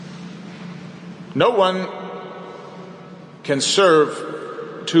No one can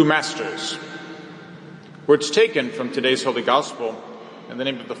serve two masters. Words taken from today's Holy Gospel, in the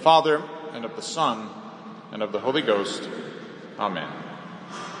name of the Father, and of the Son, and of the Holy Ghost. Amen.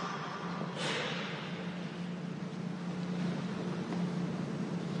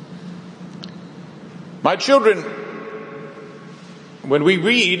 My children, when we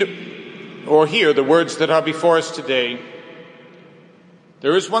read or hear the words that are before us today,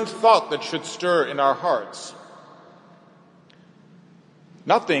 there is one thought that should stir in our hearts.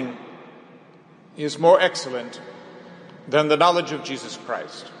 Nothing is more excellent than the knowledge of Jesus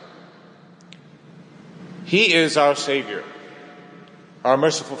Christ. He is our Savior, our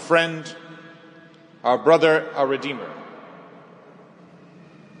merciful friend, our brother, our Redeemer.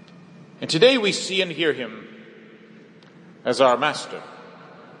 And today we see and hear him as our Master.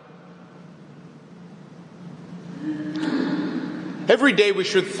 Every day we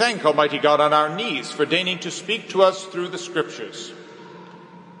should thank Almighty God on our knees for deigning to speak to us through the Scriptures.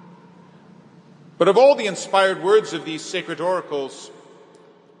 But of all the inspired words of these sacred oracles,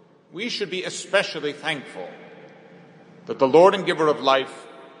 we should be especially thankful that the Lord and giver of life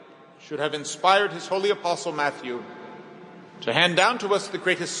should have inspired his holy apostle Matthew to hand down to us the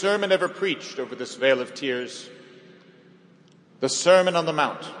greatest sermon ever preached over this vale of tears, the Sermon on the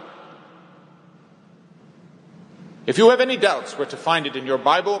Mount. If you have any doubts where to find it in your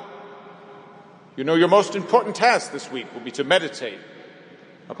Bible, you know your most important task this week will be to meditate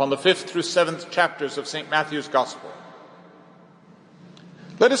upon the 5th through 7th chapters of St. Matthew's Gospel.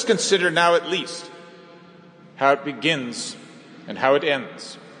 Let us consider now at least how it begins and how it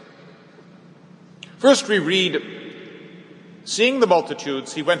ends. First we read, "Seeing the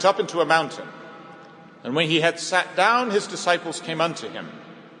multitudes, he went up into a mountain, and when he had sat down, his disciples came unto him,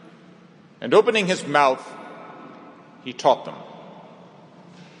 and opening his mouth, he taught them."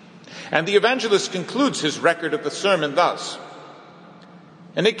 And the evangelist concludes his record of the sermon thus,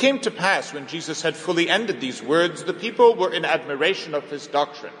 "And it came to pass, when Jesus had fully ended these words, the people were in admiration of his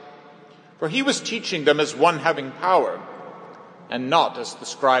doctrine, for he was teaching them as one having power, and not as the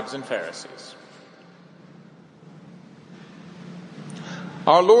scribes and Pharisees."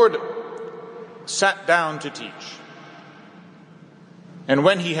 Our Lord sat down to teach, and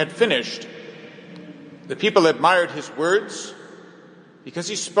when he had finished, the people admired his words because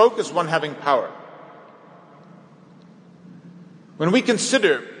he spoke as one having power. When we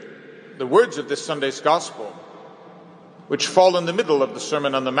consider the words of this Sunday's Gospel, which fall in the middle of the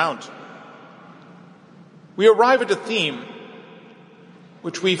Sermon on the Mount, we arrive at a theme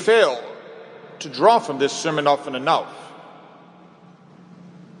which we fail to draw from this sermon often enough.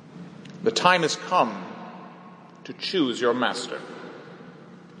 The time has come to choose your master.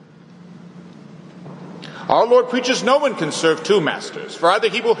 Our Lord preaches no one can serve two masters, for either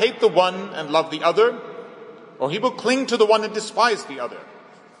he will hate the one and love the other, or he will cling to the one and despise the other.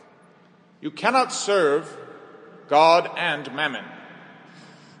 You cannot serve God and mammon.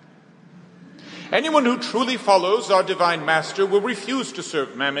 Anyone who truly follows our divine master will refuse to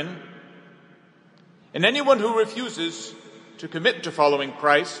serve mammon, and anyone who refuses to commit to following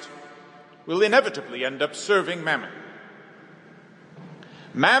Christ will inevitably end up serving mammon.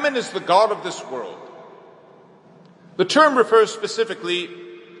 Mammon is the god of this world. The term refers specifically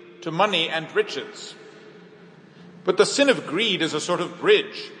to money and riches, but the sin of greed is a sort of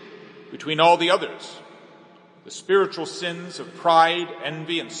bridge between all the others, the spiritual sins of pride,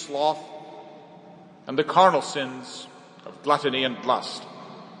 envy, and sloth, and the carnal sins of gluttony and lust.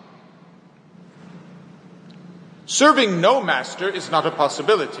 Serving no master is not a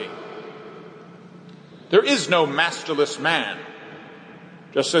possibility. There is no masterless man,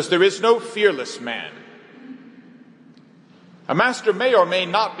 just as there is no fearless man. A master may or may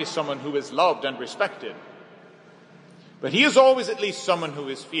not be someone who is loved and respected, but he is always at least someone who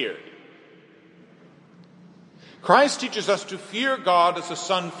is feared. Christ teaches us to fear God as a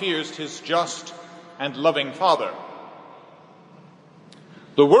son fears his just and loving father.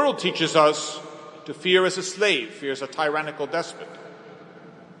 The world teaches us to fear as a slave fears a tyrannical despot.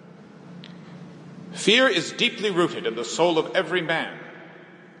 Fear is deeply rooted in the soul of every man.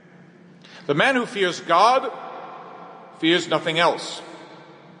 The man who fears God fears nothing else.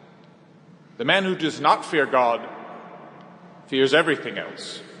 The man who does not fear God fears everything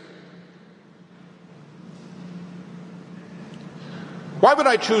else. Why would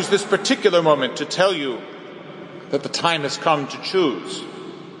I choose this particular moment to tell you that the time has come to choose?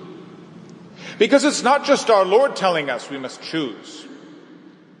 Because it's not just our Lord telling us we must choose.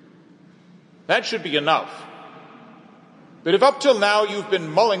 That should be enough. But if up till now you've been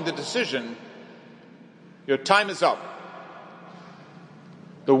mulling the decision, your time is up.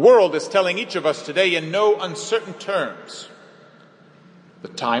 The world is telling each of us today in no uncertain terms, the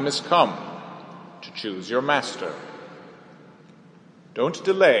time has come to choose your master. Don't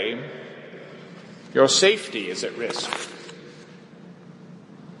delay. Your safety is at risk.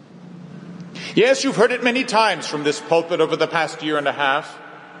 Yes, you've heard it many times from this pulpit over the past year and a half,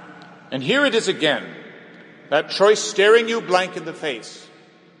 and here it is again, that choice staring you blank in the face.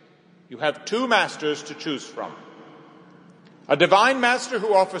 You have two masters to choose from. A divine master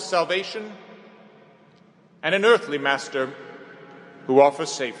who offers salvation, and an earthly master who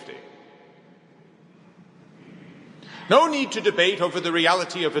offers safety. No need to debate over the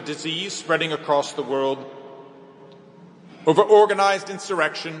reality of a disease spreading across the world, over organized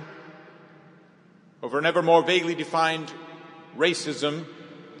insurrection, over an ever more vaguely defined racism,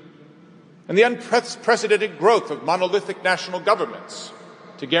 and the unprecedented growth of monolithic national governments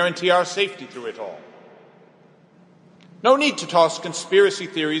to guarantee our safety through it all. No need to toss conspiracy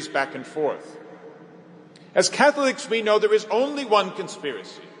theories back and forth. As Catholics, we know there is only one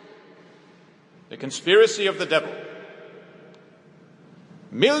conspiracy, the conspiracy of the devil.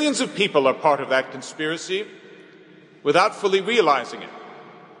 Millions of people are part of that conspiracy without fully realizing it.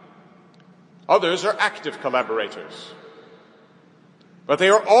 Others are active collaborators. But they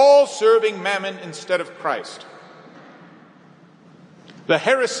are all serving Mammon instead of Christ. The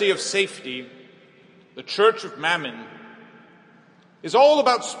heresy of safety, the Church of Mammon, is all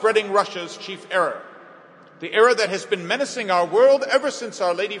about spreading Russia's chief error, the error that has been menacing our world ever since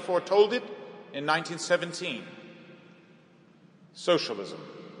Our Lady foretold it in 1917. Socialism.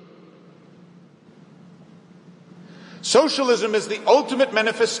 Socialism is the ultimate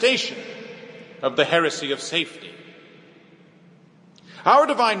manifestation of the heresy of safety. Our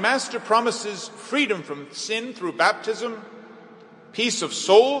divine master promises freedom from sin through baptism, peace of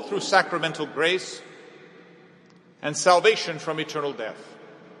soul through sacramental grace, and salvation from eternal death.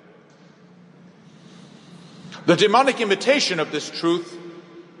 The demonic imitation of this truth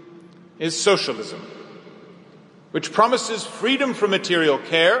is socialism, which promises freedom from material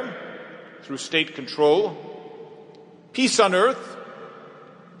care through state control, peace on earth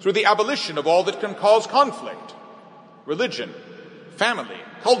through the abolition of all that can cause conflict, religion, family,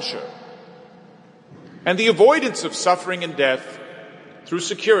 culture, and the avoidance of suffering and death through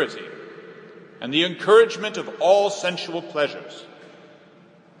security and the encouragement of all sensual pleasures.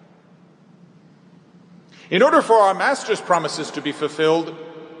 In order for our Master's promises to be fulfilled,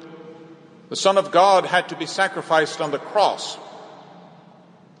 the Son of God had to be sacrificed on the cross.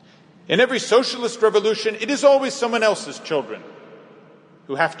 In every socialist revolution, it is always someone else's children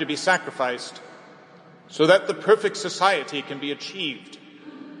who have to be sacrificed so that the perfect society can be achieved.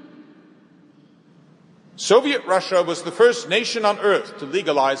 Soviet Russia was the first nation on earth to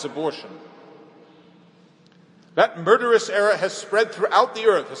legalize abortion. That murderous era has spread throughout the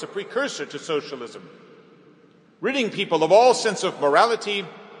earth as a precursor to socialism, ridding people of all sense of morality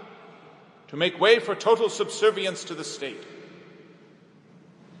to make way for total subservience to the state.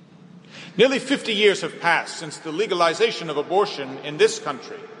 Nearly 50 years have passed since the legalization of abortion in this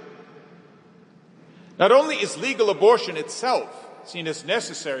country. Not only is legal abortion itself seen as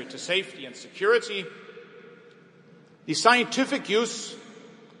necessary to safety and security, the scientific use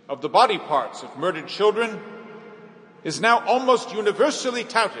of the body parts of murdered children is now almost universally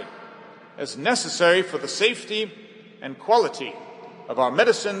touted as necessary for the safety and quality of our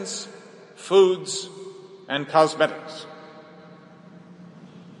medicines, foods, and cosmetics.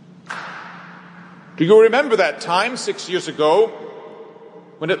 Do you remember that time 6 years ago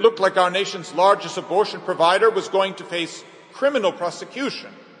when it looked like our nation's largest abortion provider was going to face criminal prosecution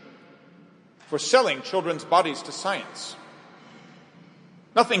for selling children's bodies to science?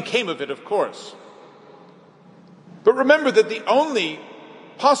 Nothing came of it, of course. But remember that the only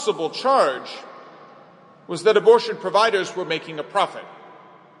possible charge was that abortion providers were making a profit.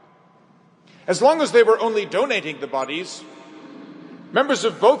 As long as they were only donating the bodies, members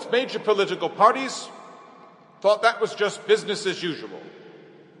of both major political parties thought that was just business as usual.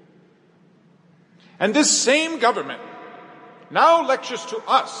 And this same government now lectures to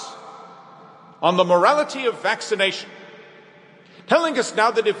us on the morality of vaccination, telling us now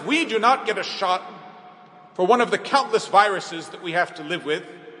that if we do not get a shot for one of the countless viruses that we have to live with,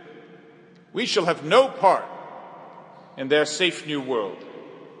 we shall have no part in their safe new world.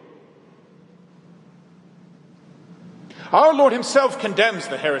 Our Lord himself condemns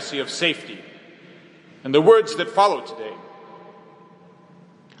the heresy of safety in the words that follow today.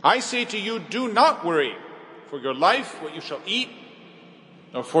 I say to you, do not worry for your life, what you shall eat,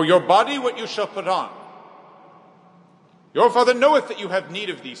 nor for your body, what you shall put on. Your Father knoweth that you have need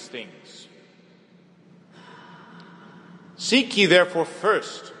of these things. Seek ye therefore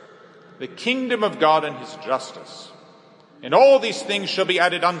first the kingdom of God and his justice, and all these things shall be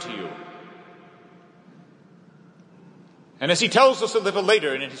added unto you. And as he tells us a little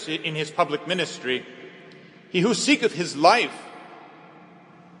later in his public ministry, he who seeketh his life,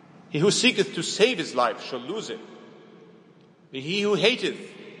 he who seeketh to save his life shall lose it. But he who hateth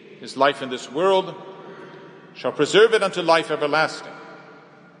his life in this world shall preserve it unto life everlasting.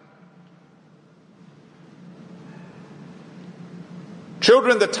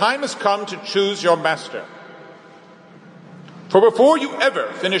 Children, the time has come to choose your master. For before you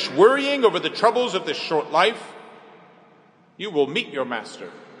ever finish worrying over the troubles of this short life, you will meet your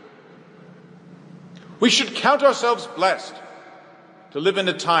master. We should count ourselves blessed to live in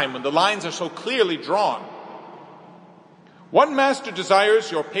a time when the lines are so clearly drawn. One master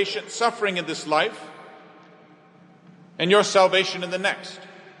desires your patient suffering in this life and your salvation in the next.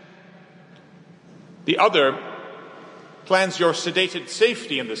 The other plans your sedated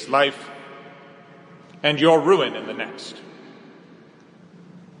safety in this life and your ruin in the next.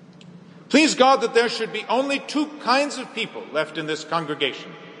 Please God that there should be only two kinds of people left in this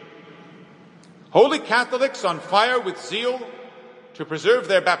congregation. Holy Catholics on fire with zeal to preserve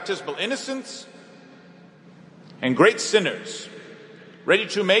their baptismal innocence, and great sinners ready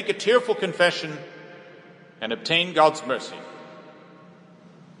to make a tearful confession and obtain God's mercy.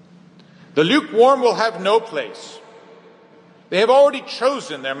 The lukewarm will have no place. They have already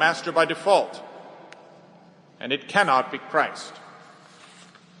chosen their master by default, and it cannot be Christ.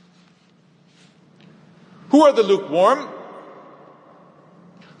 Who are the lukewarm?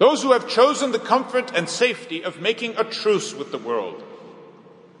 Those who have chosen the comfort and safety of making a truce with the world.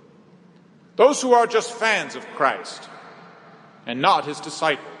 Those who are just fans of Christ and not his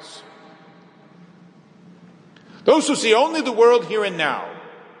disciples. Those who see only the world here and now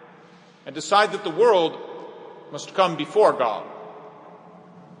and decide that the world must come before God.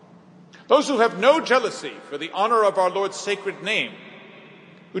 Those who have no jealousy for the honor of our Lord's sacred name,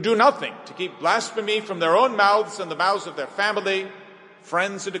 who do nothing to keep blasphemy from their own mouths and the mouths of their family,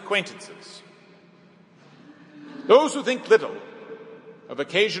 friends, and acquaintances. Those who think little of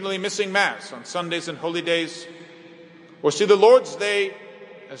occasionally missing Mass on Sundays and holy days, or see the Lord's Day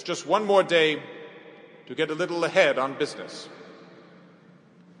as just one more day to get a little ahead on business.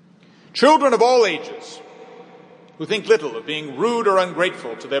 Children of all ages who think little of being rude or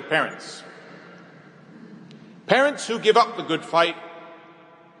ungrateful to their parents. Parents who give up the good fight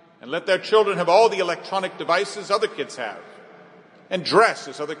and let their children have all the electronic devices other kids have, and dress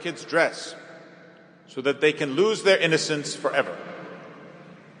as other kids dress, so that they can lose their innocence forever.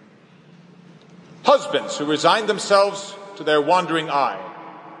 Husbands who resign themselves to their wandering eye,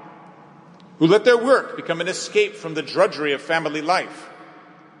 who let their work become an escape from the drudgery of family life,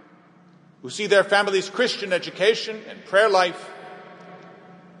 who see their family's Christian education and prayer life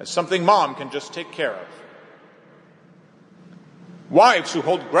as something mom can just take care of. Wives who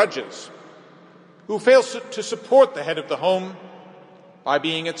hold grudges, who fail to support the head of the home by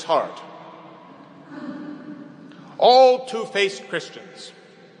being its heart. All two-faced Christians,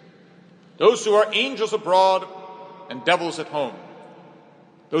 those who are angels abroad and devils at home,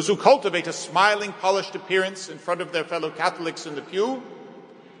 those who cultivate a smiling, polished appearance in front of their fellow Catholics in the pew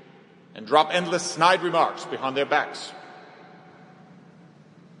and drop endless snide remarks behind their backs.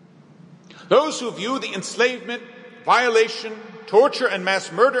 Those who view the enslavement, violation, torture, and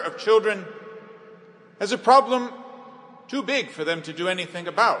mass murder of children as a problem too big for them to do anything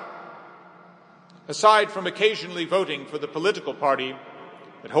about, aside from occasionally voting for the political party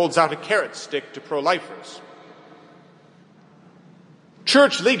that holds out a carrot stick to pro-lifers.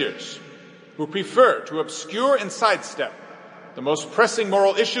 Church leaders who prefer to obscure and sidestep the most pressing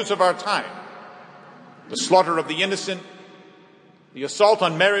moral issues of our time, the slaughter of the innocent, the assault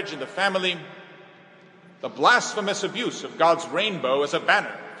on marriage and the family, the blasphemous abuse of God's rainbow as a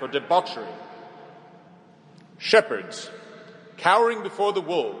banner for debauchery. Shepherds cowering before the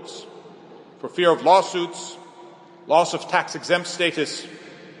wolves for fear of lawsuits, loss of tax-exempt status,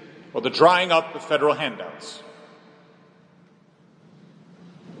 or the drying up of federal handouts.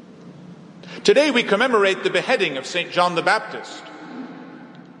 Today we commemorate the beheading of St. John the Baptist,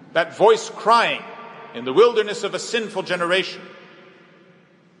 that voice crying in the wilderness of a sinful generation,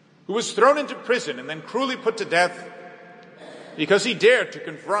 who was thrown into prison and then cruelly put to death because he dared to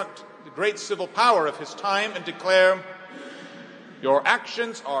confront the great civil power of his time and declare, "Your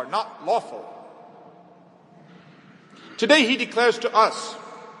actions are not lawful." Today he declares to us,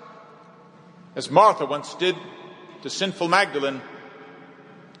 as Martha once did to sinful Magdalene,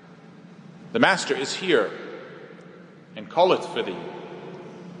 "The Master is here and calleth for thee."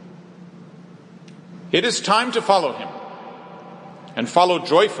 It is time to follow him, and follow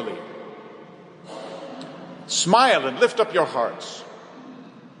joyfully. Smile and lift up your hearts.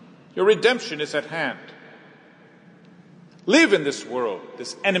 Your redemption is at hand. Live in this world,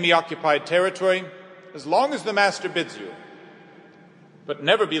 this enemy-occupied territory, as long as the Master bids you, but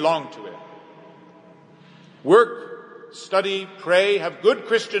never belong to it. Work, study, pray, have good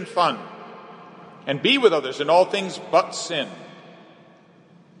Christian fun, and be with others in all things but sin.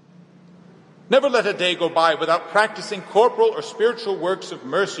 Never let a day go by without practicing corporal or spiritual works of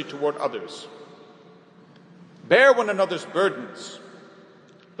mercy toward others. Bear one another's burdens.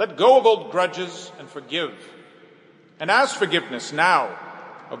 Let go of old grudges and forgive. And ask forgiveness now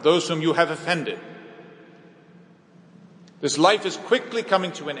of those whom you have offended. This life is quickly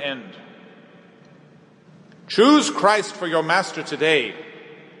coming to an end. Choose Christ for your Master today,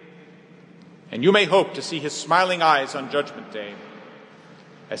 and you may hope to see his smiling eyes on Judgment Day,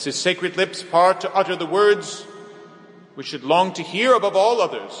 as his sacred lips part to utter the words we should long to hear above all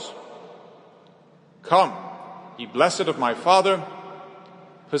others. Come, ye blessed of my Father,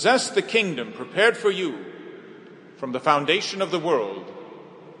 possess the kingdom prepared for you from the foundation of the world.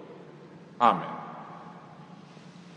 Amen.